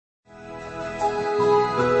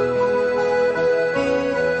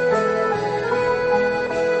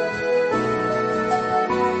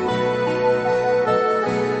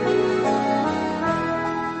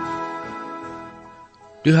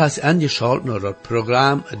Du hast angeschaut naar het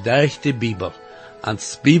programma Durch de Bibel.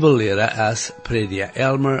 Als Bibellehrer is prediker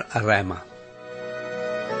Elmer Reimer.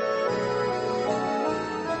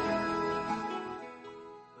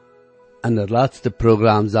 In het laatste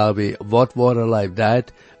programma zagen we wat ware lijf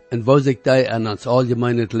deed en wat zich daar in ons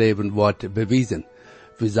algemene leven wordt bewezen.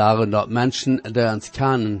 We zagen dat mensen die ons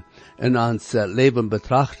kennen en ons leven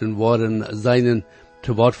betrachten worden zijn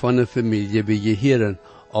te wat van een familie wie gehören,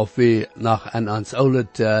 of we nog in ons oude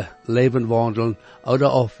leven wandelen,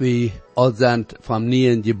 oder of we al zijn van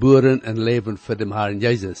nieuw geboren en leven voor de Herrn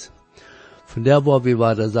Jezus. Van der waar we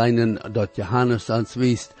waren zijn dat Johanes ons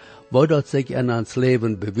wist, waar dat zich in ons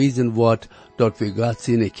leven bewezen wordt, dat we God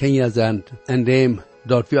zijn kinderen zijn, en dem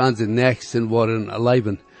dat we onze nächsten worden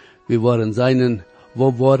leven. We worden zijn,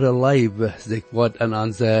 waar worden leven zich wordt in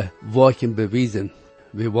onze werken bewezen.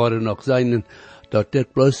 We worden ook zijn, dat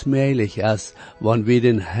dit bloos mogelijk is, wanneer we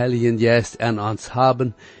den Heiligen Geest in ons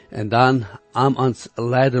hebben, en dan aan ons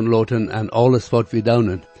leiden laten en alles wat we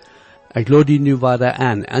doen. Ik laat die nu verder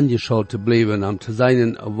aangeschaut te blijven, om te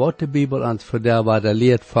zijn wat de Bibel ons verder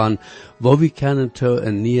leert van, waar we kunnen toe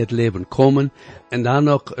in nieuw leven komen, en dan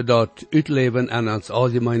ook dat uitleven in ons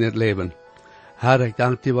algemene leven. Herr, ik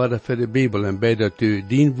dank u voor de Bibel en bid dat u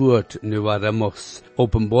dien woord nu mocht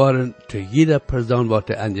openbaren te jeder persoon wat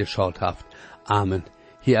u aangeschaut heeft. Amen.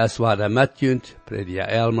 Hier is waar met junt, prediker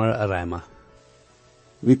Elmer Reimer.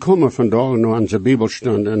 We komen vandaag naar onze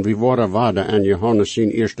Bibelstund en we worden waarde aan Johannes zijn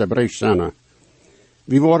eerste brief zijn.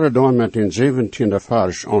 We worden dan met den 17e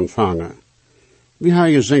vers ontvangen. We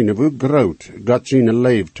hebben gezien hoe groot God zijn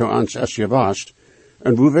leven te ons is geweest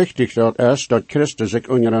en hoe wichtig dat is dat Christus zich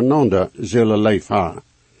ondereinander zullen leven hebben.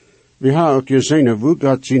 We hebben ook gezien hoe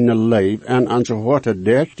God zijn leven en onze harten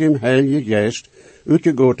durch dem Heilige Geest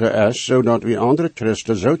uitgegoten is, zodat we andere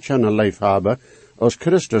Christen zo kunnen leven hebben als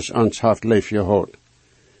Christus ons heeft leven gehad.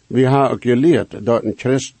 We hebben ook geleerd dat een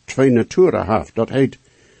Christ twee naturen heeft. Dat heet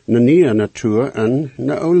een nieuwe natuur en een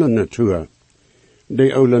oude natuur.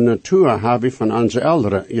 De oude natuur hebben we van onze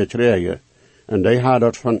ouderen gekregen. En die hebben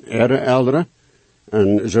dat van ihre ouderen.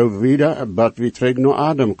 En zo wieder, dat we terug naar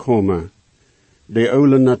Adam komen. De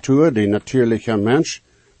oude natuur, de natuurlijke mens,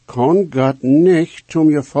 kan God niet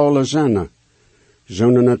zum gevallen zijn.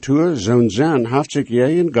 Zo'n natuur, zo'n zijn, heeft zich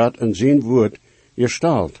jeden God en zijn woord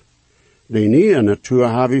gesteld. De nieuwe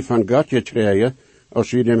natuur hebben we van God gekregen,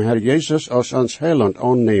 als we dem Herr Jezus als ons heiland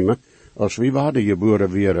aannemen, als we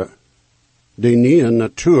wedergeboren werden. De nieuwe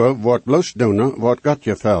natuur wordt bloos doen wat God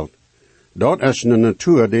gefällt. Dat is een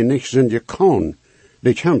natuur die niet zijn kan,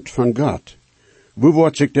 die komt van God. Hoe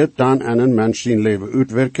wordt zich dit dan aan een mens zijn leven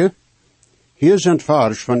uitwerken? Hier zijn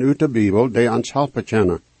vers vanuit de Bibel die ons helpen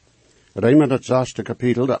kunnen. Reimer het 6e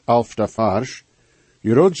kapitel, de 11e vers.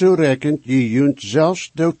 Je rot zo rekent, je junt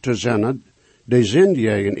zelfs dood te zijn, de zin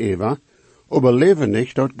jegen Eva, aber leven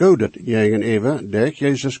niet dat godet jegen Eva, durch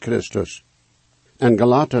Jezus Christus. In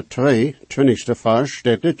Galater 2, 20e vers,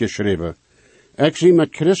 staat dit geschreven. Ik zie met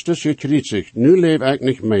Christus gekruisigd, nu leef ik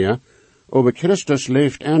niet meer, aber Christus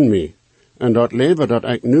leeft in mij. En dat leven dat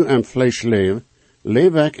ik nu in vlees leef,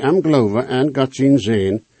 leef ik in geloven en God zijn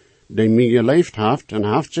zin, die mij geleefd heeft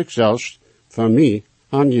en heeft zichzelf voor mij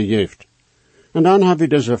aangegeven. En dan hebben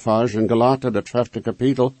we deze vers in Galater, het 5e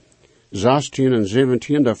kapitel, 16 en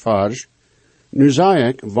 17e vers. Nu zei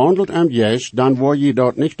ik, wandelt am Geest, dan word je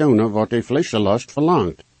dat niet doen wat de vleeslust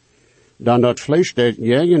verlangt. Dan dat vlees deed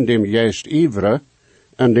jegen dem Geest ivre,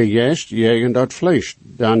 en de Geest jegen dat vlees.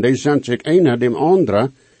 Dan die zijn zich een dem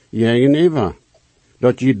andere jegen eva.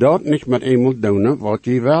 Dat je dat niet met eenmaal doen wat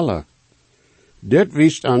je willen. Dit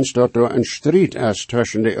wijst ons dat er een strijd is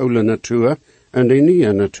tussen de oude natuur en de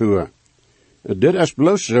nieuwe natuur. Dit is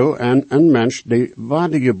bloos zo aan een mens die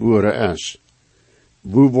wedergeboren is.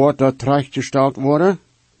 Hoe wordt dat terechtgesteld worden?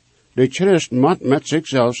 De Christ moet met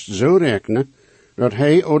zichzelf zo rekenen dat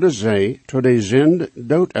hij of zij tot de zinde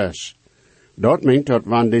dood is. Dat meent dat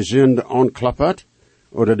wanneer de zinde aanklappert,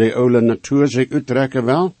 of de oude natuur zich uittrekken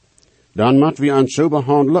wil, dan moeten we ons zo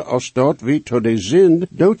behandelen als dat we tot de zinde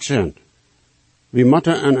dood zijn. We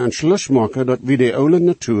moeten een entschluss maken dat we de oude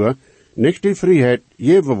natuur niet de vrijheid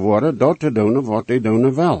geven worden dat te doen wat hij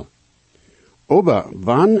doen wil. Aber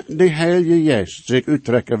wanneer de Heilige Geest zich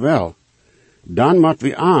uittrekken wil, dan moeten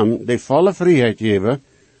we aan de volle vrijheid geven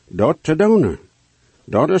dat te doen.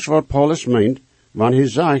 Dat is wat Paulus meent, wanneer hij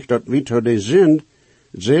zegt dat we tot de zin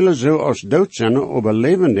zullen zo als dood zijn, aber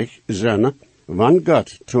levendig zijn, wanneer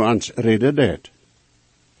God zu ons reden deed.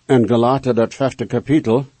 In Galater, dat 5e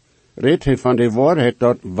kapitel, redt hij van de waarheid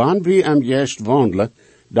dat wanneer we am Geest wandelen,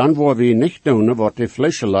 dan worden we niet doen wat de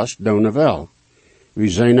vleeslust doen wil. We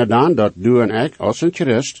zijn dan dat du en ik als een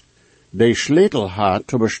Christ de sleutel had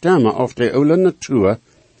te bestemmen of de oude natuur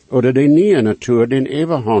oder de nieuwe natuur den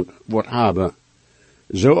eeuwenhand wordt hebben.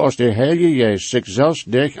 Zoals de Heilige Geest zich zelfs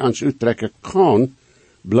durch ans uittrekken kan,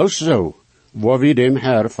 bloos zo, waar we dem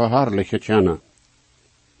Herr verherrlichen kennen.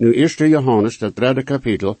 Nu 1. Johannes, dat 3.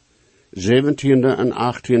 kapitel, 17e en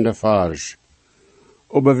 18e vers.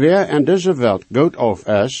 Aber wer in deze Welt goed auf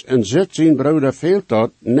is, en zet zijn broeder veel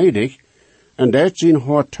tot nedig, en dat zijn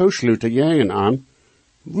hart toesluiten tegen aan,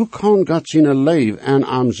 hoe kan God zijn leven aan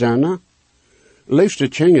am zijn? Leefste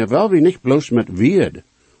tjenge wel wie niet bloos met weerd,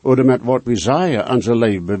 oder met wat we zeggen aan zijn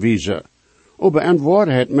leven bewijzen, aber in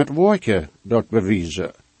waarheid met woordje dat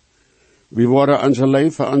bewijzen. We worden onze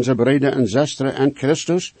leven voor onze broeder en zusteren en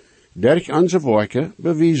Christus, durch onze woordje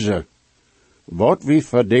bewijzen. Wat we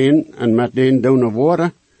verdienen en met den doen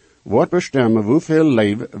worden, wordt bestemmen hoeveel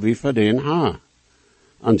leven we verdienen hebben.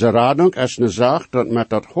 Onze radung is een zaak dat met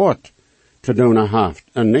dat hart te doen heeft,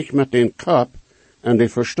 en niet met den kop en de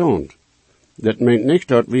verstand. Dat meent niet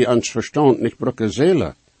dat we ons verstand niet brukken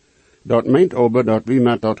zullen. Dat meent aber dat we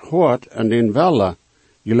met dat hart en den wille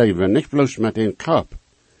leven, niet bloos met den kop.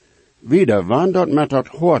 Wieder, wanneer dat met dat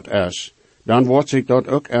hart is, dan wordt zich dat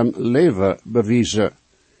ook im leven bewijzen.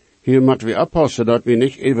 Hier moeten we oppassen dat we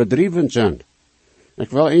niet overdreven zijn. Ik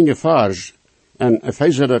wil een vers, en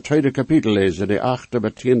Epheser dat 2. kapitel lezen, de 8e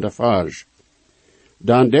bij 10e vers.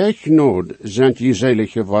 Dan durch nood zijn je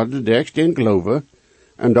selig geworden, durch den Glaube,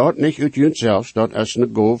 en dat niet uit jezelf, dat is een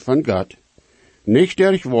Gabe van God. Niet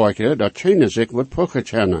durch werken, dat keine zich wordt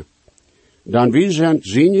progekennen. Dan wie zijn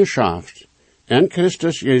zijn geschaft, en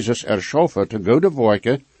Christus Jezus erschaffen te gode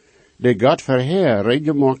werken, die God verheer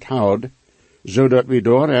rechtgemaakt houdt, zodat we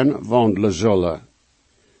daarin wandelen zullen.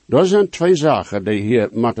 Er zijn twee zaken die hier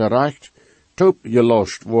met recht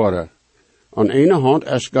toepgelost worden. Aan de ene hand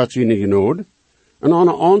is God zijn genade, en aan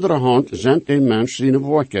de andere hand zijn de mens zijn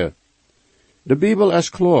werken. De Bijbel is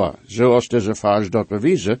klaar, zoals deze vers dat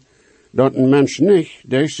bewijzen, dat een mens niet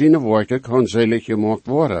door zijn werken kan selig gemaakt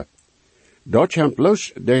worden. Dat komt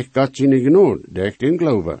bloos door God zijn genade, door den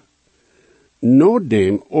Glaube.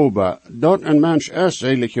 Noordem aber, dat een mens is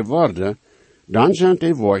selig geworden, dan zijn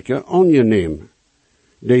de werken ongeneem.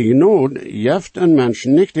 De genade geeft een mens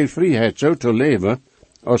niet de vrijheid zo te leven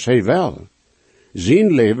als hij wil.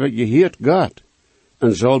 Zijn leven geheert God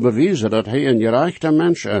en zal bewijzen dat hij een gerechte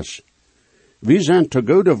mens is. We zijn te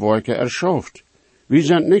goede werken erschaft. We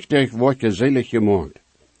zijn niet durch werken selig gemaakt.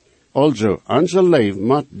 Also, onze leven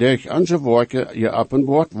moet durch onze werken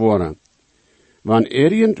geopenbaard worden.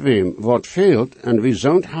 Wanneer irgendwem wat fehlt en we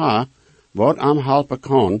zo'n ha wat am helpen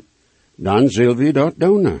kan, dan zullen we dat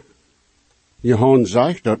doen. Johannes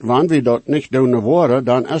zegt dat wanneer we dat niet doen worden,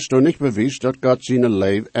 dan is er niet bewijs dat God zijn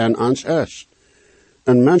leven in ons is.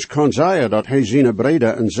 Een mens kan zeggen dat hij zijn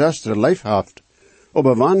broeder en zuster lief heeft,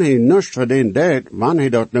 maar wanneer hij niets voor den deed, wanneer hij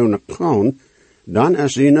dat doen kan, dan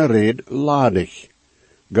is zijn red ladig.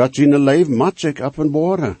 God zijn leven moet zich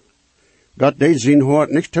openbaren. God deed zijn hart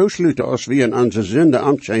niet toesluiten als we in onze zonde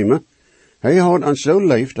aankomen. Hij had ons zo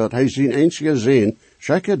lief dat hij zijn einzige zoon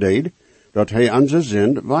zeker deed, dat hij onze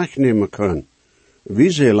zonde wegnemen kan. We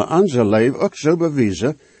zullen onze leven ook zo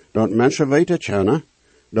bewijzen, dat mensen weten kennen,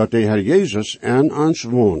 dat de Heer Jezus in ons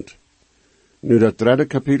woont. Nu dat 3.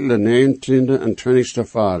 kapitel, de 19e en 20e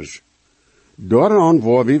vers. Daaraan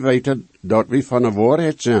waar we weten dat we van de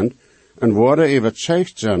waarheid zijn, en worden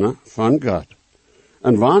overtuigd zijn van God.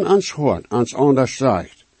 En wanneer ons hart ons anders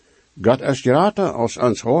zegt, God is groter als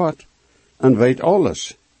ons hart, en weet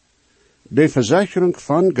alles. De verzekering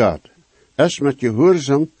van God is met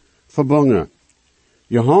gehoorzaam verbonden.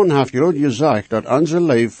 Johannes heeft gerade gezegd dat onze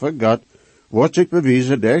leven voor God wordt zich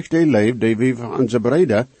bewijzen door de leven die we voor onze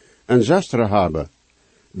broeder en zusteren hebben.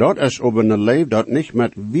 Dat is over een leven dat niet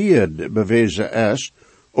met woord bewezen is,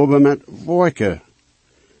 maar met werken.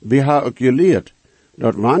 We hebben ook geleerd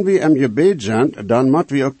dat wanneer we in gebed zijn, dan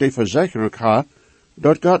moeten we ook de verzekering hebben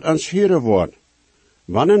dat God ons heren wordt.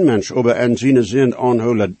 Wanneer een mens over in zijn zin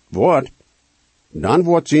aanhouden wordt, dan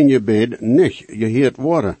wordt zijn gebed niet gehoord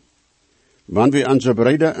worden. Wanneer we onze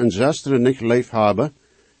broeder en zusteren niet lief hebben,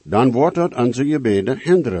 dan wordt dat onze gebeden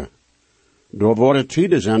hinderen. Door worden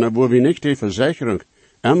tijden zijn waar we niet de verzekering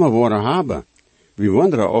immer worden hebben. We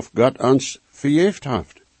wonderen of God ons vergeeft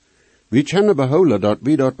heeft. We kunnen behouden dat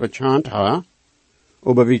we dat bekend hebben,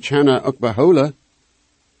 maar we kunnen ook behouden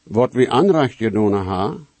wat we aanrecht gedaan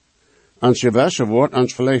hebben. Ons gewisse wordt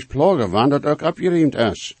ons vielleicht plagen, wanneer dat ook opgeruimd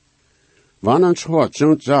is. Wanneer ons hart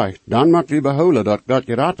zo zegt, dan moeten we behouden dat God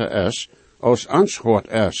geraten is, als ons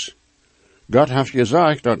hart is. God heeft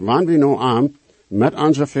gezegd dat wanneer we nou aan met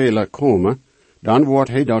onze fehler komen, dan wordt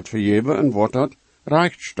hij dat vergeven en wordt dat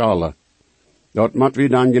rechtstellen. Dat moet we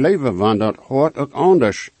dan leven, want dat hoort ook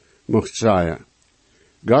anders, mocht zeggen.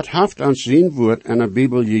 God heeft ons zijn woord in de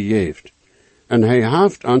Bijbel gegeven. En hij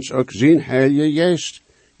heeft ons ook zijn heilige geest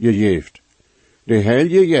gegeven. De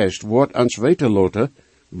heilige geest wordt ons weten laten,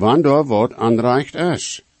 wanneer wat aanreicht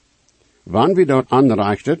is. Wanneer we dat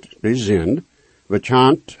aanreicht, die zin, we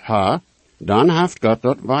chant ha, dan heeft God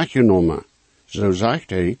dat weggenomen. Zo zegt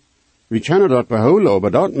hij. We kunnen dat behouden,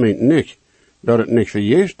 maar dat meent niet dat het niet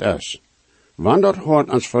vergeefd is. Wanneer dat hoort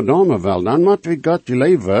ons verdomme wel, dan moet we God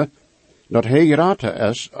leven dat hij raten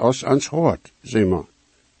is als ons hoort, zie maar.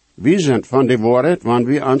 We zijn van de waarheid,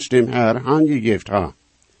 wanneer we ons dem Herr aangegeven hebben.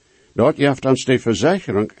 Dat geeft ons de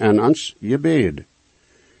verzekering en ons gebed.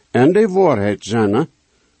 En de waarheid zijn,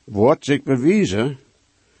 wordt zich bewijzen,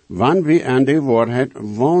 wanneer we in de waarheid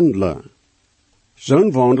wandelen.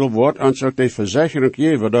 Zo'n wandel wordt ons ook de verzekering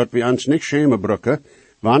geven dat we ons niet schämen brukken,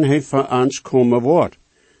 wanneer hij voor ons komen wordt,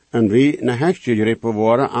 en we een hechtje geroepen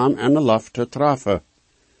worden aan in de lof te treffen.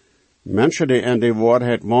 Mensen die in de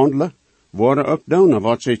waarheid wandelen, worden ook doen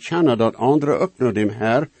wat ze kennen dat anderen ook naar dem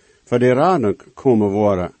Herr voor de rading komen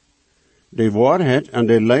worden. De waarheid en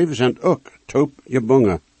de leven zijn ook top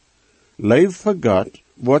gebonden. Leven voor God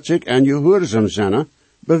wordt zich in gehoorzaam zijn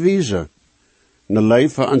bewijzen. De leven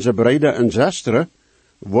voor onze broeder en zusteren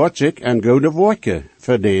wordt zich in goede woorden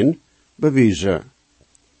verdienen bewijzen.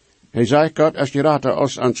 Hij zei, God is geraten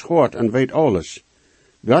als ons hoort en weet alles.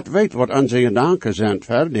 God weet wat onze gedanken zijn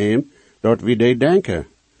voor hem dat we die denken.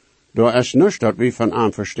 Door is niets dat we van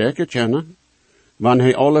aan versterken kennen. Wanneer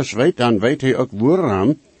hij alles weet, dan weet hij ook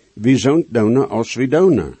waarom we zo'n doen als we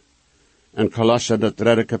doen. In Kolosser, het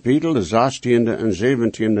 3e kapitel, de 16e en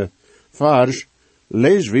 17e vers,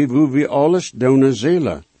 lezen we hoe we alles doen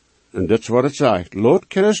zullen. En dit is wat het zegt. Laat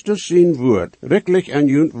Christus zijn woord rijkelijk in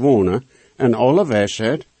junt wonen, in alle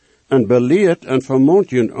wijsheid, en beleert en vermont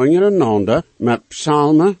junt ondereinander met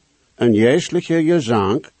psalmen en geestelijke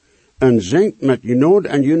gezang, en zingt met je nood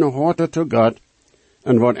en je harten tot God,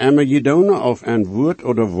 en wat immer je doen of in woord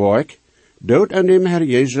oder werk, doet in dem Herr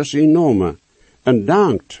Jezus in naam, en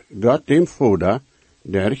dankt God dem Vader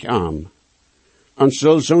derg aan. Ons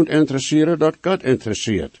zal zo'n interesseren dat God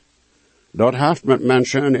interesseert. Dat heeft met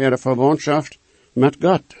mensen in ihre verwantschap met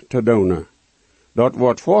God te doen. Dat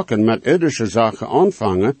wordt volken met irdische zaken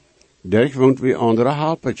aanvangen, derg woont wie andere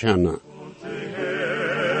helpen kennen.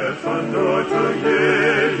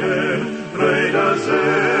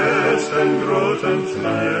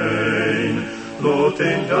 Lot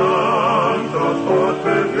den Dank dort Gott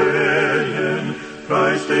bewegen,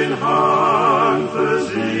 preist den Herrn für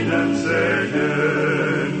seinen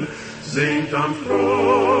Segen. Singt am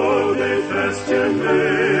Freude Festchen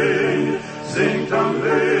weh, singt am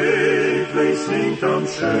Weglich, singt am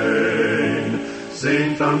Schön,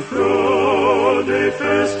 singt am Freude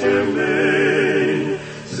Festchen weh,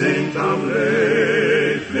 singt am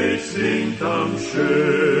Weglich, singt am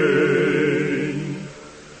Schön.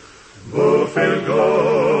 Wofür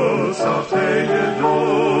Gott auf dir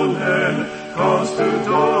genommen, kannst du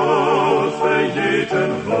dort für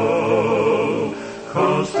jeden wohl.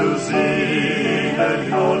 Kannst du singen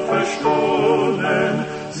und verstohlen,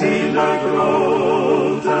 seine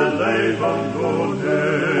große Leben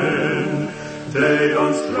wohnen. Der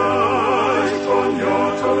uns gleicht von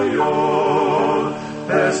Jahr zu Jahr,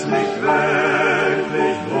 ist nicht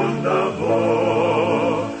wirklich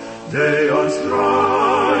wunderbar. Der uns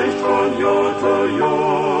gleicht von Jahr zu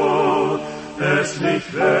Jahr, ist nicht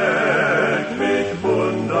wirklich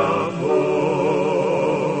wunderbar.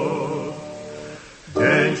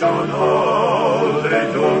 Denk an alle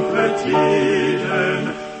dunkle Tiden,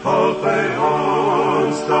 halt bei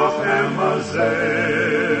uns doch immer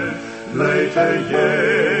sehr. Leute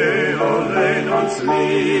je allein uns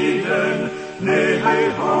lieben, nee,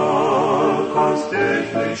 halt uns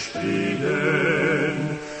täglich stiegen.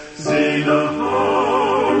 Seine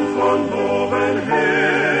Hand von oben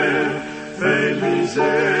her, viel wie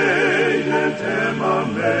segnet immer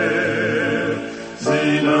mehr.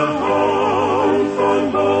 Seine Hand von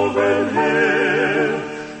oben her,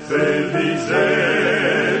 viel wie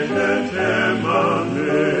segnet immer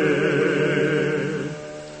mehr.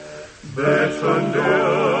 Wird von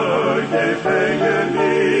der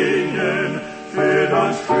Gefängeninnen für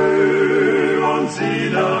uns für uns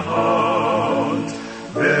seine Hand.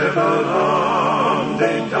 Wer will an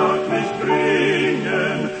den Tag nicht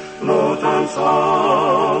bringen, lot uns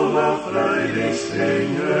alle freudig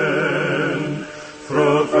singen.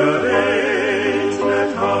 Froh vereint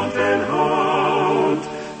mit Hand in Hand,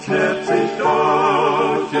 knippt sich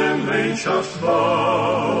dort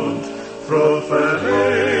Gemeinschaftsband. Froh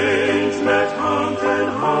vereint mit Hand in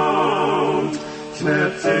Hand,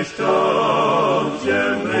 knippt sich dort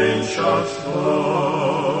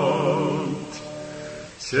Hand.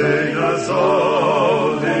 Sänger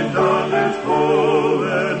soll den Dank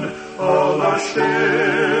entholen, aller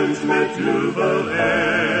stimmt mit Jubel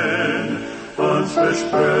ein, uns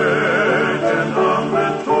versprechen am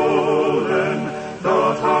Entholen,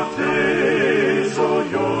 dort hat so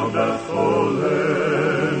jung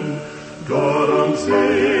befohlen. Darum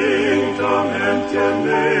singt am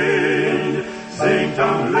Entgemein, singt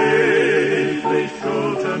am Licht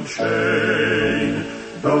guten Schein.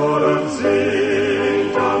 Darum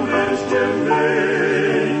singt am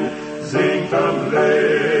Entgemein, singt am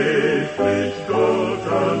Licht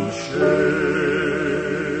guten Schein.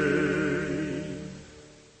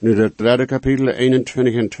 Nu het derde kapitel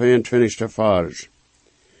 21 en 22 vers.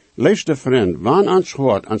 Liefste vriend, wann ans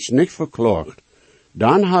hoort, ans nicht verklaagt,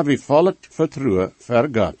 dan heb we vollet vertrouwen voor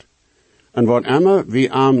God. En wat immer we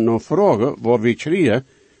am nog vragen, wat we schreeuwen,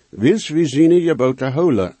 wils we zien je bout te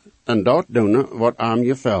houden, en dat doen wat am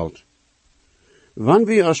je valt. Wanneer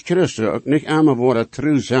we als Christen ook niet immer worden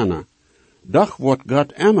trouw zijn, doch wordt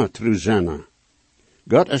God immer trouw zijn.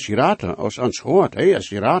 God is rater als ons hoort, hij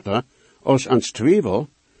is rater als ons twijfel,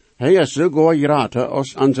 hij is sogar rater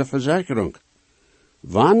als onze verzekering.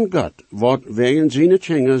 Wanneer God wat wij in zijn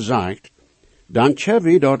dingen zegt, dan kunnen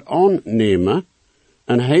we dat aannemen,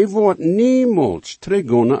 en hij wordt niemals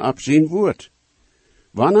teruggaan op zijn woord.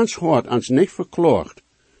 Wanneer ons hart ons niet verklaagt,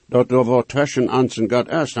 dat er wat tussen ons en God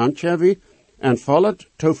is, dan kunnen we en vollet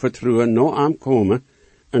te vertrouwen naar hem komen,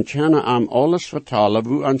 en kunnen hem alles vertellen,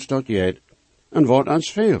 hoe ons dat gaat, en wat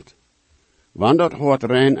ons veelt. Wanneer dat hart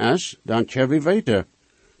rein is, dan kunnen we weten,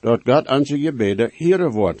 dat God onze gebeden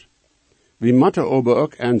hieren wordt. We moeten aber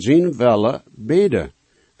ook aan zijn wille beden,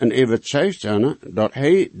 en overtuigd zijn dat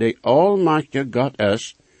hij de almachtige God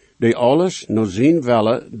is, die alles naar zijn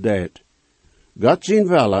wille deed. God zijn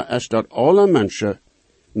wille is dat alle mensen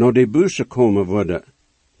naar de buise komen worden.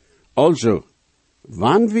 Also,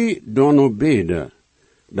 wanneer we dan nog beden,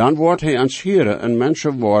 dan wordt hij ons heren en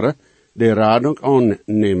mensen worden die rading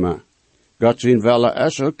aannemen. God zijn wille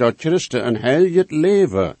is ook dat Christen een heilig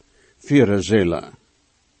leven vieren zullen.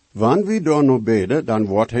 Wanneer we dan nog beden, dan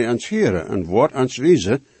wordt hij ons heren en wordt ons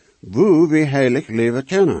wijzen hoe we heilig leven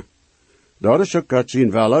kennen. Dat is ook God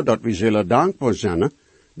zijn wille dat we zullen dankbaar zijn,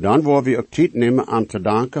 dan worden we ook tijd nemen om te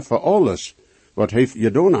danken voor alles wat hij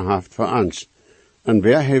gedaan heeft voor ons en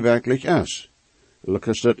wer hij werkelijk is.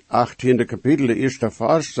 Lucas het 18e kapitel, de eerste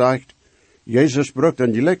vers zegt, Jezus bracht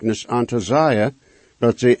een gelijkenis aan te zeggen,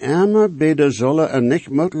 dat ze immer bidden zullen en niet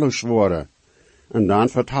moedeloos worden. En dan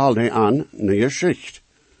vertaalde hij aan een geschichte.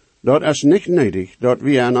 Dat is niet nodig dat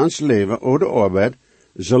we aan ons leven of de arbeid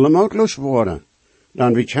zullen moedeloos worden.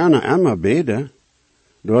 Dan we kunnen immer bidden.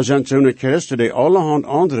 Daar zijn zo'n christen die allerhand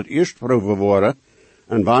anderen het eerst proeven worden,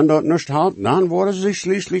 en wanneer dat niet houdt, dan worden ze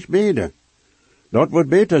schließlich bidden. Dat wordt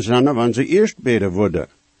beter zijn, wanneer ze eerst bidden worden.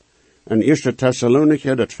 In 1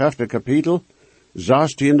 Thessalonicher, het 5e kapitel,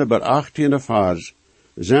 16e bij 18e vers,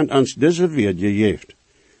 zijn ons deze weer gegeven.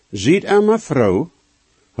 Ziet immer vrouw,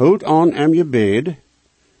 houd aan em je bed,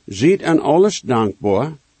 ziet en alles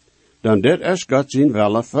dankbaar, dan dit is God zijn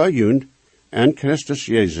wille voor jullie en Christus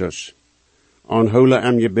Jezus. Aanhouden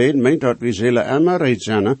em je bed meent dat we zullen immer reed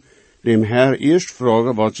zijn, dem Herr eerst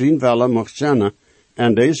vragen wat zijn wille mocht zijn,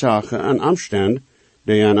 en die zaken en omstand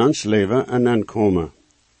die aan ons leven en aankomen.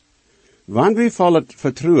 Wanneer we vol het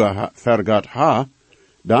vertrouwen voor God ha,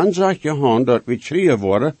 dan zegt Johannes dat we schreeuwen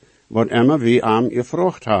worden, wat immer we aan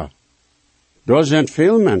gevraagd ha. Er zijn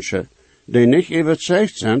veel mensen die niet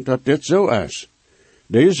overtuigd zijn dat dit zo is.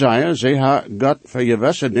 Die zeggen, ze hebben God voor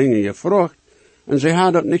gewisse dingen gevraagd, en ze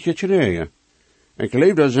hebben dat niet gekregen. Ik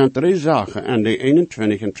geloof, er zijn 3 zaken in de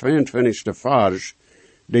 21 en 22e vers,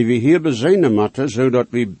 die we hier bezinnen moeten, zodat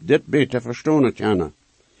we dit beter verstaan kunnen.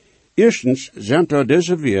 Eerstens zijn er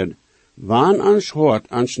deze weer, wanneer ons hart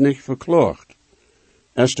ons niet verklaagt.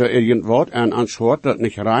 Is er irgendwas aan ons hart dat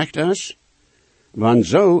niet recht is? Wanneer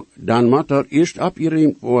zo, dan moet dat eerst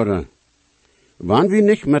opgeruimd worden. Wanneer we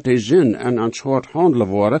niet met de zin en ons hart handelen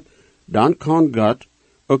worden, dan kan God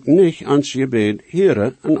ook niet ons gebed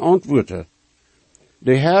heren en antwoorden.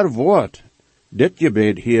 De Heer wordt dit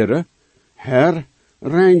gebed heren, Herr,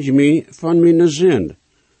 reinig mij van mijn zin.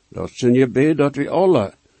 Dat is een gebed dat we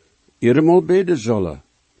alle eenmaal bidden zullen.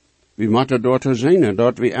 We moeten door te zijn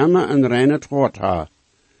dat we immer een reine hart hebben.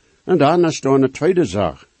 En dan is er een tweede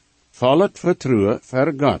zaak. Vol het vertrouwen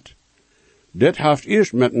voor God. Dit heeft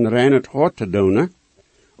eerst met een reine hart te doen,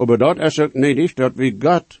 maar dat is ook nodig dat we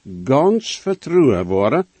God ganz vertrouwen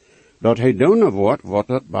worden, dat hij doen wordt wat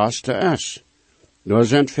het beste is. Er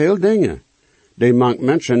zijn veel dingen, die manche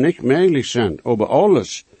mensen niet mogelijk zijn, maar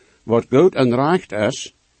alles wat goed en recht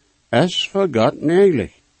is, is voor God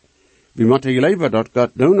mogelijk. We moeten leven dat God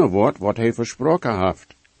doen wordt wat hij versproken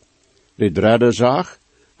heeft. De derde zaak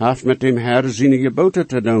heeft met dem Herr zijn geboten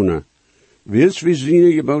te doen. Wils we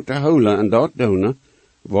zijn geboten houden en dat doen,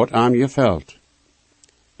 wat aan je valt.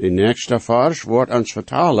 De nächste vers wordt ons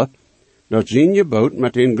vertalen dat zijn gebod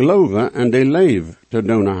met den geloven en de leven te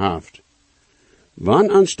doen heeft.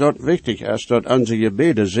 Wanneer ons dat wichtig is dat onze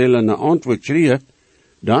gebeden zullen een antwoord krijgen,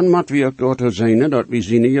 dan moeten we ook dort zijn dat we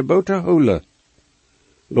zijn geboten houden.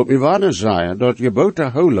 Laat me waarde zeggen dat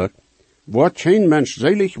geboten houden wordt geen mens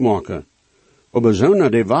selig maken. Aber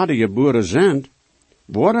zonen die waarde geboren zijn,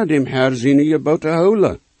 worden dem Herr zijn geboten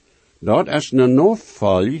houden. Dat is een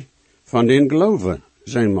navolg van den geloven,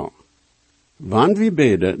 zijn maar. Wanneer we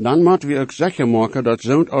beden, dan moeten we ook zeker maken dat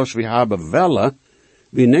zo'n als we hebben willen,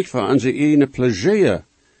 we niet voor onze eigen plezier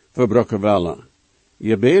verbroken willen.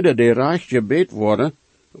 Gebeden die recht gebed worden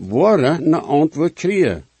een antwoord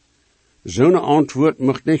krijgen. Zo'n antwoord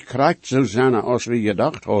mag niet krijgt zo zijn als we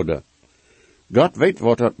gedacht hadden. God weet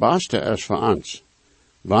wat het beste is voor ons.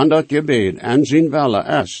 Wanneer dat gebed en zijn wille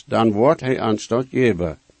is, dan wordt hij ons dat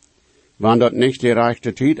geven. Wanneer dat niet de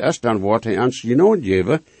rechte tijd is, dan wordt hij ons genoeg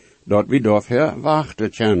geven, dat we dafür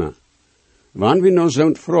wachten kunnen. Wanneer we nou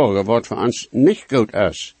zo'n vragen wat voor ons niet goed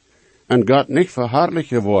is, en God niet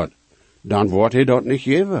verherrlichen wordt, dan wordt hij dat niet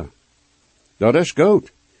geven. Dat is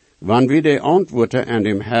goed, wanneer we de antwoorden en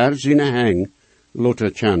dem Herr zijn hang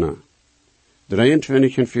laten kennen.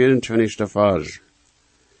 23 en 24 vers.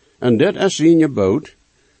 En dit is zijn gebod,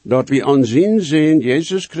 dat we aan zijn Zoon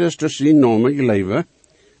Jezus Christus zijn naam leven,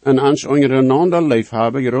 en ons ondereinander lief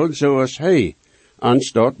hebben, gerust zoals hij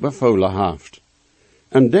ons dat bevolen heeft.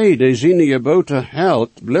 En die zijn geboten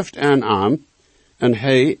houdt, blijft aan hem, en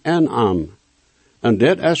hij aan hem. En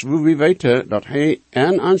dit is hoe we weten dat hij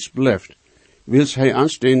aan ons blijft, wils hij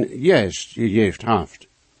ons den geest gegeven heeft.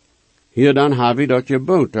 Hier dan hebben we dat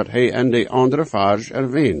gebod dat hij in de andere vers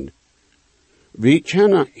erwähnt. We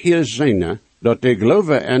kunnen hier zien dat de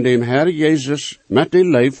geloven in dem Herr Jezus met de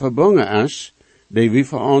leven verbonden is, die we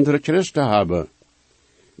voor andere Christen hebben.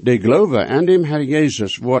 De geloven in dem Herr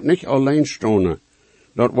Jezus wordt niet alleen stonen,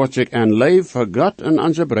 dat wordt zich een leven voor God en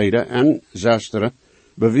onze broeder en zusteren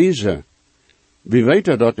bewijzen. We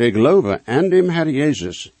weten dat de geloven in dem Herr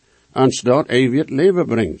Jezus ons dat eeuwig leven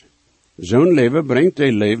brengt. Zo'n leven brengt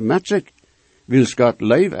de leven met zich, wils God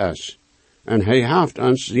leven is, en hij heeft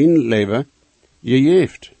ons zijn leven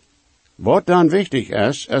gegeven. Wat dan wichtig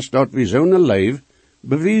is dat we zo'n leven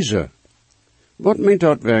bewijzen. Wat meent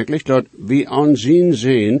dat werkelijk, dat we aan zijn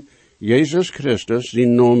Zoon, Jezus Christus,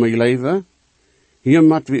 zijn naam leven? Hier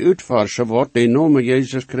moeten we uitforschen wat de naam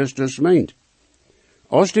Jezus Christus meent.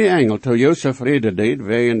 Als de engel tot Jozef rede deed,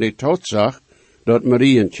 wegen de Tatsache, dat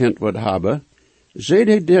Marie een kind wordt hebben, zei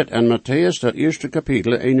hij dit in Matthäus, dat eerste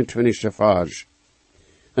kapitel, 21 vers.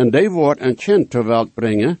 En die wordt een kind ter wereld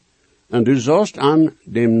brengen, en du zalst aan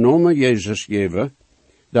dem naam Jezus geven,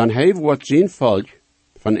 dan hij wordt zijn volk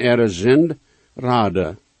van ihre zind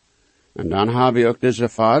raden. En dan hebben we ook deze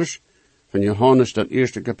vers van Johanes, dat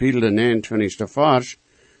eerste kapitel, de 29 vers,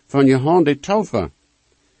 van Johannes de Taufer.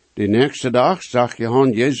 De nächste dag zag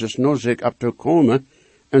Johannes Jezus naar zich op te komen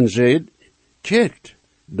en zei, kijkt,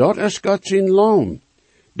 dat is God zijn lam,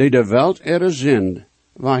 die de wereld ihre zind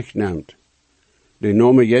wegneemt. De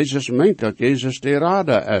naam Jezus meent dat Jezus de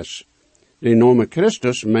Rader is. De naam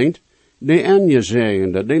Christus meent de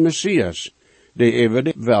Angezegende, de Messias, die over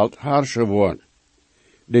de wereld herrschen wordt.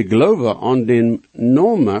 De geloven aan de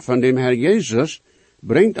naam van dem Herr Jezus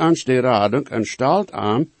brengt ons de radung en stelt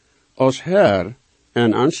aan als Herr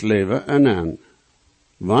en ons leven aan.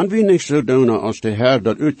 Wanneer we niet zo doen als de Herr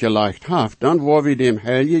dat uitgelegd heeft, dan worden we dem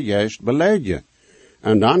Heilige Geest beleiden.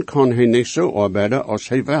 En dan kan hij niet zo arbeiden als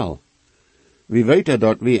hij wil. We weten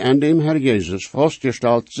dat we in dem Herr Jezus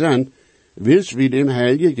vastgesteld zijn, wils we dem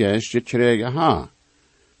Heilige Geest gekregen hebben.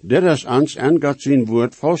 Dit is ons in God zijn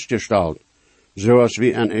woord vastgesteld, zoals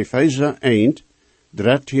we in Epheser 1,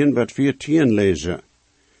 13-14 lezen.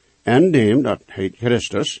 En dem, dat heet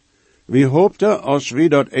Christus, we hoopten als we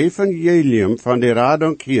dat evangelium van de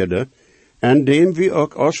radung keerden, en dem we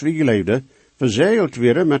ook als we geleefden, verzegeld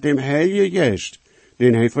werden met dem Heilige Geest,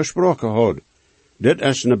 den hij versproken had. Dit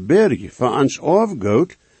is een berg voor ons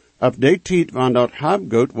afgoed, op die tijd wanneer dat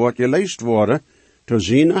habgoed wordt geleest worden, te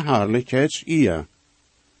zijn heerlijkheidseer.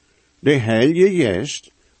 De Heilige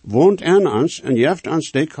Geest woont in ons en geeft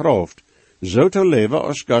ons de kracht, zo te leven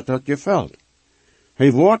als God dat gefällt.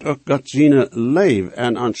 Hij wordt ook God zijn leven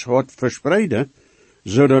en ons hart verspreiden,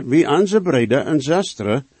 zodat we onze broeder en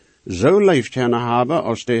zusteren zo lief kunnen hebben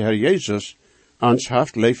als de Heer Jezus ons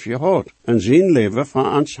heeft lief gehad en zijn leven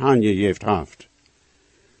van ons aangegeven heeft.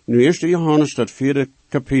 Nu 1 Johannes, dat 4e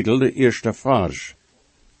kapitel, de 1e vers.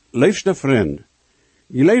 Liefste vriend,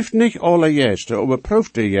 je leeft niet alle juiste, aber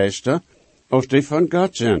proeft de juiste, of die van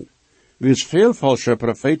God zijn. Wie's veel valse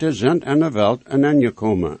profeten zijn in de wereld en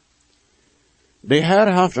aangekomen. De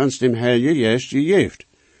Heer heeft ons dem Heilige Geest gegeven,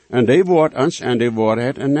 en die wordt ons aan de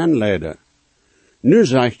waarheid aanleiden. Nu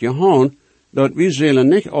zegt Johannes, dat we zullen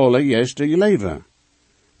niet alle juiste leven.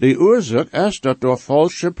 De oorzaak is dat door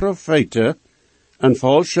valse profeten en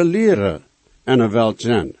valse leren in de wereld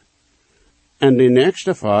zijn. En de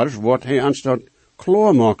nächste vers wordt hij ons dat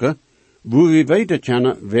klaarmaken, wo we weten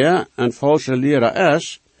kunnen wer een valse leraar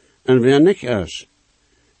is en wer niet is.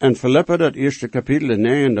 En Filippa, dat 1e kapitel, de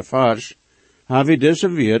 9e vers, hebben we deze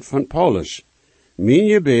woord van Paulus. Mijn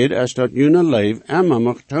gebed is dat jullie leven immer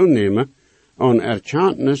mag toenemen aan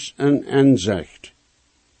erkennis en inzicht.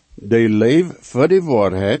 De leven voor de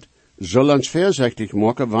waarheid zal ons voorzichtig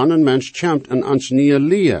maken wanneer een mens kämpft en ons nieuwe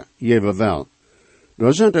leer geven wil.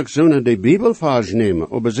 Daar zijn ook zo'n die Bibelvers nemen,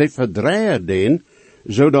 aber ze verdraaien den,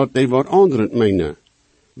 zodat die wat anderen meenen.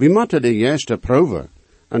 We moeten de juiste proeven,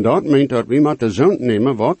 en dat meent dat we moeten zo'n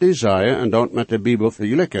nemen wat die zeggen en dat met de Bibel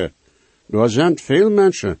vergelijken. Er zijn veel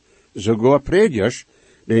mensen, sogar predikers,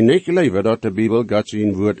 die niet leven dat de Bibel God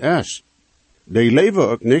zijn woord is. Die leven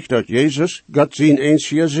ook niet dat Jezus God zijn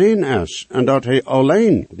einzige Zoon is, en dat hij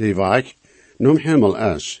alleen de weg naar hemel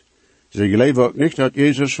is. Ze leven ook niet dat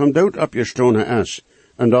Jezus van dood opgestaan is,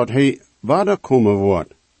 en dat hij wederkomen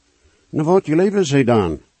wordt. Nou, wat leven ze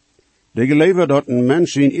dan? Die leven dat een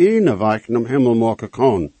mens zijn ene weg naar hemel maken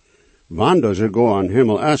kan. Wanneer ze go aan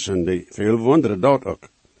hemel is, en die veel wonderen dat ook.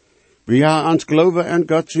 We hebben ons geloven en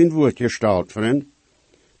God zijn woord gesteld, vriend.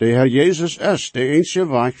 De Heer Jezus is de enige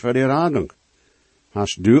weg voor de reding.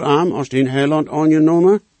 Hast du hem als den Heiland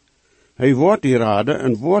aangenomen? Hij wordt die raden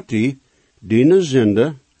en wordt die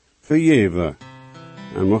zonde vergeven.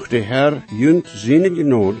 En mocht de Heer junt zijn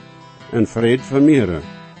genade en vrede vermeerderen.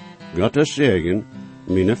 Gottes zegen,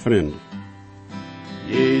 mijn vriend.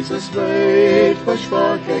 Jesus weet,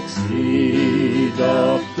 versprach ik zie,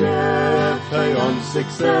 dat geeft hij ons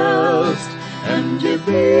zichzelf, en je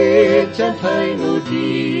weet, kent hij nu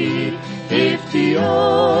die, heeft die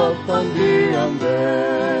op van u aan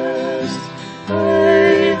best.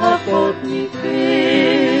 Hij hat ook niet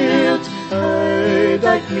veelt, hij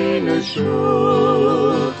dat mijn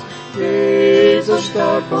schuld. Jezus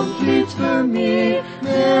starb und litt für mich,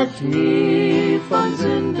 macht mich von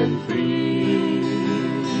Sünden frei.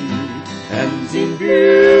 En zijn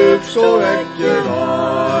Blut so echt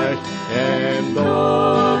gereicht, en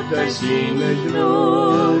dort er seine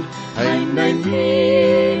Blut, ein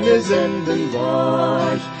meine Sünden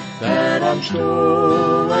wasch, der am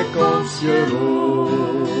Stuhl kommst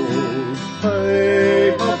geruht.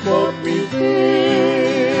 Hey, hat Gott mich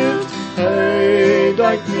fehlt, hey,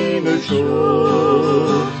 dat meine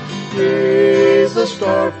Schuld. Jesus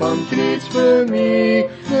starb am Kreuz für mich,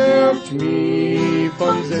 macht mich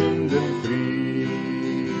von Sünden frei.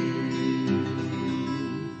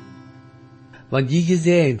 Wenn je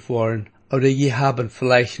gesehen worden, oder je haben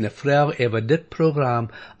vielleicht eine Frage über das Programm,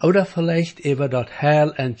 oder vielleicht über das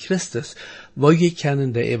Heil in Christus, wo je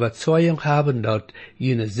können die Überzeugung haben, dass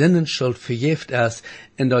jene Sinnenschuld vergift ist,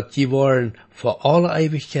 und dass je wollen vor aller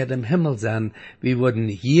Ewigkeit im Himmel sein, wir würden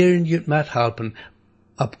hier in jut mithelfen,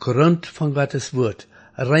 aufgrund von Gottes Wort.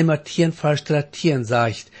 Römer 10, Vers 13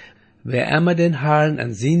 sagt, wer immer den Herrn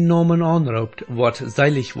in seinen Namen anruft, wird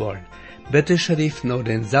selig worden. Bitte schrift noch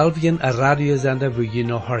den selben Radiosender, wo je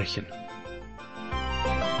noch horchen.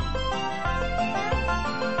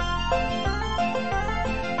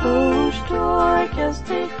 Hoe stark ist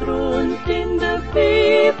die Grund in der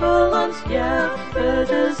Bibel ans Gärte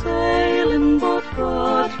des Heilen,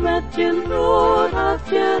 Gott mit Genot hat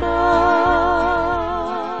gereicht.